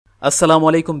আসসালামু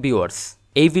আলাইকুম ভিউয়ার্স।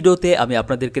 এই ভিডিওতে আমি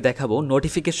আপনাদেরকে দেখাবো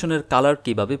নোটিফিকেশনের কালার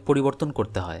কিভাবে পরিবর্তন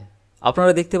করতে হয়।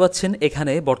 আপনারা দেখতে পাচ্ছেন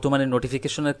এখানে বর্তমানে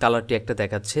নোটিফিকেশনের কালারটি একটা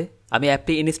দেখাচ্ছে। আমি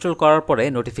অ্যাপটি ইনস্টল করার পরে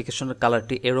নোটিফিকেশনের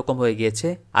কালারটি এরকম হয়ে গিয়েছে।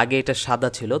 আগে এটা সাদা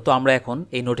ছিল, তো আমরা এখন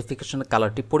এই নোটিফিকেশনের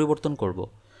কালারটি পরিবর্তন করব।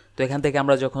 তো এখান থেকে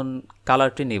আমরা যখন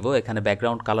কালারটি নিব, এখানে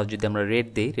ব্যাকগ্রাউন্ড কালার যদি আমরা রেড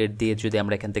দিই, রেড দিয়ে যদি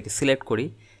আমরা এখান থেকে সিলেক্ট করি,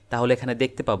 তাহলে এখানে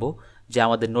দেখতে পাবো যে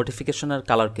আমাদের নোটিফিকেশনের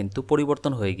কালার কিন্তু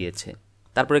পরিবর্তন হয়ে গিয়েছে।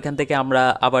 তারপর এখান থেকে আমরা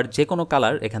আবার যে কোনো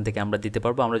কালার এখান থেকে আমরা দিতে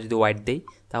পারবো। আমরা যদি হোয়াইট দিই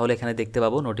তাহলে এখানে দেখতে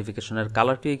পাবো নোটিফিকেশনের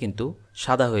কালারটিও কিন্তু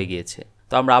সাদা হয়ে গিয়েছে।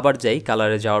 তো আমরা আবার যাই,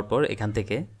 কালারে যাওয়ার পর এখান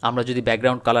থেকে আমরা যদি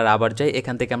ব্যাকগ্রাউন্ড কালার আবার যাই,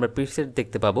 এখান থেকে আমরা প্রিসেট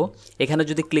দেখতে পাবো। এখানে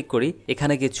যদি ক্লিক করি,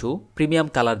 এখানে কিছু প্রিমিয়াম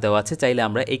কালার দেওয়া আছে, চাইলে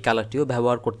আমরা এই কালারটিও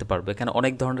ব্যবহার করতে পারবো। এখানে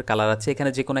অনেক ধরনের কালার আছে, এখানে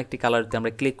যে কোনো একটি কালারতে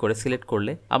আমরা ক্লিক করে সিলেক্ট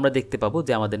করলে আমরা দেখতে পাবো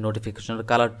যে আমাদের নোটিফিকেশনের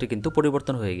কালারটি কিন্তু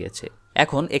পরিবর্তন হয়ে গিয়েছে।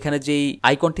 এখন এখানে যেই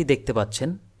আইকনটি দেখতে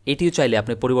পাচ্ছেন, এটিও চাইলে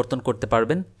আপনি পরিবর্তন করতে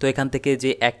পারবেন। তো এখান থেকে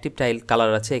যে অ্যাক্টিভ টাইল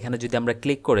কালার আছে, এখানে যদি আমরা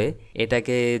ক্লিক করে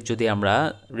এটাকে যদি আমরা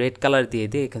রেড কালার দিয়ে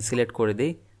দিই, এখানে সিলেক্ট করে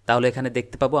দিই, তাহলে এখানে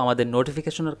দেখতে পাবো আমাদের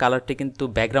নোটিফিকেশনের কালারটি কিন্তু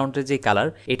ব্যাকগ্রাউন্ডের যে কালার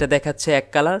এটা দেখাচ্ছে এক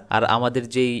কালার, আর আমাদের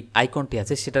যেই আইকনটি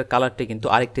আছে সেটার কালারটি কিন্তু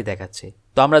আরেকটি দেখাচ্ছে।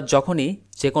 তো আমরা যখনই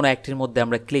যে কোনো একটির মধ্যে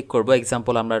আমরা ক্লিক করব,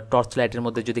 এক্সাম্পল আমরা টর্চ লাইটের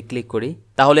মধ্যে যদি ক্লিক করি,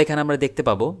 তাহলে এখানে আমরা দেখতে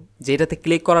পাবো যে এটাতে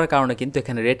ক্লিক করার কারণে কিন্তু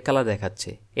এখানে রেড কালার দেখাচ্ছে।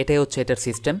 এটাই হচ্ছে এটার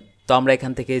সিস্টেম। তো আমরা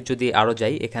এখান থেকে যদি আরও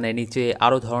যাই, এখানে নিচে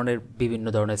আরও বিভিন্ন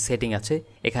ধরনের সেটিং আছে।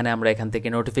 এখানে আমরা এখান থেকে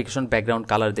নোটিফিকেশন ব্যাকগ্রাউন্ড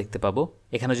কালার দেখতে পাবো।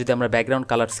 এখানে যদি আমরা ব্যাকগ্রাউন্ড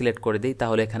কালার সিলেক্ট করে দিই,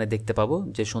 তাহলে এখানে দেখতে পাবো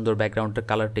যে সুন্দর ব্যাকগ্রাউন্ডের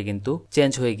কালারটি কিন্তু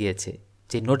চেঞ্জ হয়ে গিয়েছে।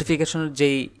 যে নোটিফিকেশনের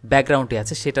যেই ব্যাকগ্রাউন্ডটি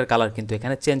আছে সেটার কালার কিন্তু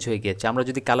এখানে চেঞ্জ হয়ে গিয়েছে। আমরা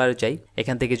যদি কালারে যাই,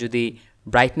 এখান থেকে যদি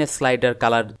ব্রাইটনেস স্লাইডার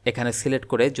কালার এখানে সিলেক্ট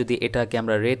করে যদি এটাকে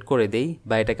আমরা রেড করে দেই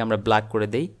বা এটাকে আমরা ব্ল্যাক করে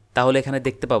দেই, তাহলে এখানে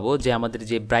দেখতে পাবো যে আমাদের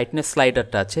যে ব্রাইটনেস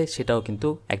স্লাইডারটা আছে সেটাও কিন্তু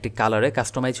একটি কালারে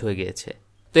কাস্টমাইজ হয়ে গিয়েছে।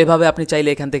 তো এভাবে আপনি চাইলে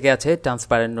এখান থেকে আছে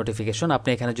ট্রান্সপারেন্ট নোটিফিকেশন, আপনি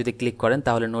এখানে যদি ক্লিক করেন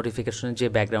তাহলে নোটিফিকেশনের যে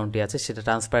ব্যাকগ্রাউন্ডটি আছে সেটা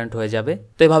ট্রান্সপারেন্ট হয়ে যাবে।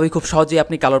 তো এভাবেই খুব সহজেই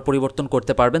আপনি কালার পরিবর্তন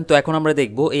করতে পারবেন। তো এখন আমরা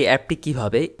দেখব এই অ্যাপটি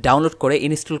কিভাবে ডাউনলোড করে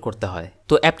ইনস্টল করতে হয়।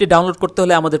 তো অ্যাপটি ডাউনলোড করতে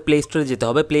হলে আমাদের প্লে স্টোরে যেতে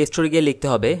হবে। প্লে স্টোরে গিয়ে লিখতে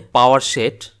হবে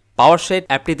পাওয়ারশেড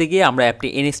অ্যাপটিতে গিয়ে আমরা অ্যাপটি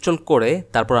ইনস্টল করে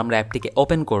তারপর আমরা অ্যাপটিকে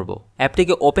ওপেন করব।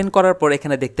 অ্যাপটিকে ওপেন করার পর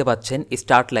এখানে দেখতে পাচ্ছেন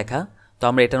স্টার্ট লেখা। তো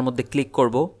আমরা এটার মধ্যে ক্লিক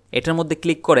করব। এটার মধ্যে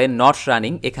ক্লিক করে নট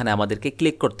রানিং এখানে আমাদেরকে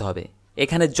ক্লিক করতে হবে।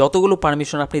 এখানে যতগুলো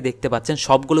পারমিশন আপনি দেখতে পাচ্ছেন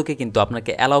সবগুলোকে কিন্তু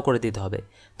আপনাকে অ্যালাউ করে দিতে হবে।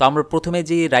 তো আমরা প্রথমে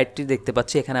যে রাইটটি দেখতে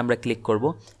পাচ্ছি এখানে আমরা ক্লিক করব।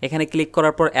 এখানে ক্লিক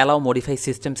করার পর অ্যালাউ মডিফাই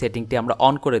সিস্টেম সেটিংটি আমরা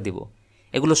অন করে দিব।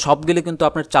 এগুলো সবগুলো কিন্তু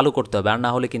আপনার চালু করতে হবে, আর না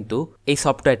হলে কিন্তু এই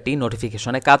সফটওয়্যারটি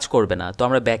নোটিফিকেশনে কাজ করবে না। তো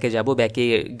আমরা ব্যাকে যাব, ব্যাকে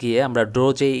গিয়ে আমরা ড্র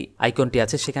যেই আইকনটি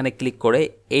আছে সেখানে ক্লিক করে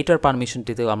এইটার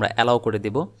পারমিশনটিতেও আমরা অ্যালাউ করে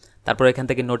দেব। তারপর এখান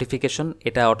থেকে নোটিফিকেশন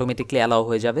এটা অটোমেটিকলি অ্যালাউ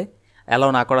হয়ে যাবে। অ্যালাউ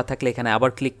না করা থাকলে এখানে আবার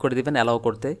ক্লিক করে দিবেন অ্যালাউ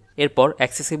করতে। এরপর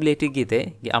অ্যাক্সেসিবিলিটি গিয়ে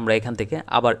আমরা এখান থেকে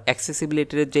আবার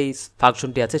অ্যাক্সেসিবিলিটির যেই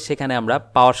ফাংশনটি আছে সেখানে আমরা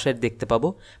পাওয়ার শেড দেখতে পাবো।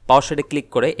 পাওয়ার শেডে ক্লিক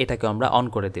করে এটাকে আমরা অন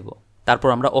করে দেব। তারপর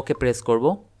আমরা ওকে প্রেস করব।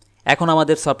 এখন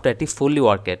আমাদের সফটওয়্যারটি ফুললি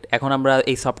ওয়ার্কেড। এখন আমরা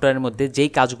এই সফটওয়্যারের মধ্যে যেই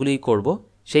কাজগুলোই করব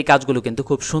সেই কাজগুলো কিন্তু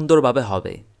খুব সুন্দরভাবে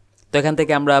হবে। তো এখান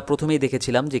থেকে আমরা প্রথমেই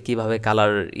দেখেছিলাম যে কিভাবে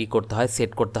কালার করতে হয়,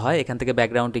 সেট করতে হয়। এখান থেকে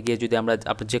ব্যাকগ্রাউন্ডে গিয়ে যদি আমরা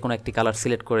যে কোনো একটি কালার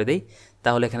সিলেক্ট করে দিই,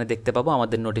 তাহলে এখানে দেখতে পাবো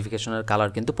আমাদের নোটিফিকেশনের কালার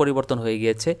কিন্তু পরিবর্তন হয়ে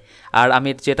গিয়েছে। আর আমি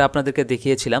যেটা আপনাদেরকে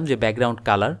দেখিয়েছিলাম যে ব্যাকগ্রাউন্ড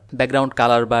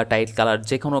কালার বা টাইট কালার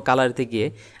যে কোনো কালারতে গিয়ে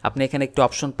আপনি এখানে একটু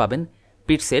অপশন পাবেন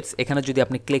প্রিসেটস। এখানে যদি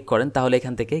আপনি ক্লিক করেন তাহলে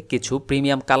এখান থেকে কিছু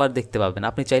প্রিমিয়াম কালার দেখতে পাবেন।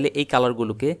 আপনি চাইলে এই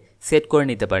কালারগুলোকে সেট করে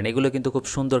নিতে পারেন। এগুলো কিন্তু খুব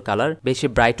সুন্দর কালার, বেশি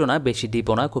ব্রাইটও না বেশি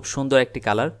ডিপও না, খুব সুন্দর একটি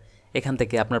কালার। এখান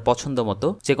থেকে আপনার পছন্দ মতো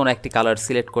যে কোনো একটি কালার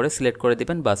সিলেক্ট করে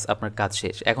দিবেন, বাস আপনার কাজ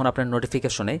শেষ। এখন আপনার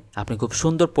নোটিফিকেশনে আপনি খুব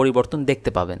সুন্দর পরিবর্তন দেখতে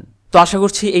পাবেন। তো আশা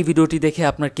করছি এই ভিডিওটি দেখে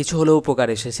আপনার কিছু হলেও উপকার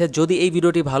এসেছে। যদি এই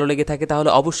ভিডিওটি ভালো লেগে থাকে তাহলে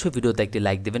অবশ্যই ভিডিওতে একটি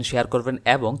লাইক দিবেন, শেয়ার করবেন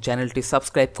এবং চ্যানেলটি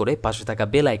সাবস্ক্রাইব করে পাশে থাকা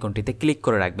বেল আইকনটিতে ক্লিক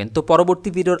করে রাখবেন। তো পরবর্তী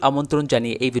ভিডিওর আমন্ত্রণ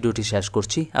জানিয়ে এই ভিডিওটি শেষ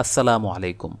করছি। আসসালামু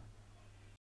আলাইকুম।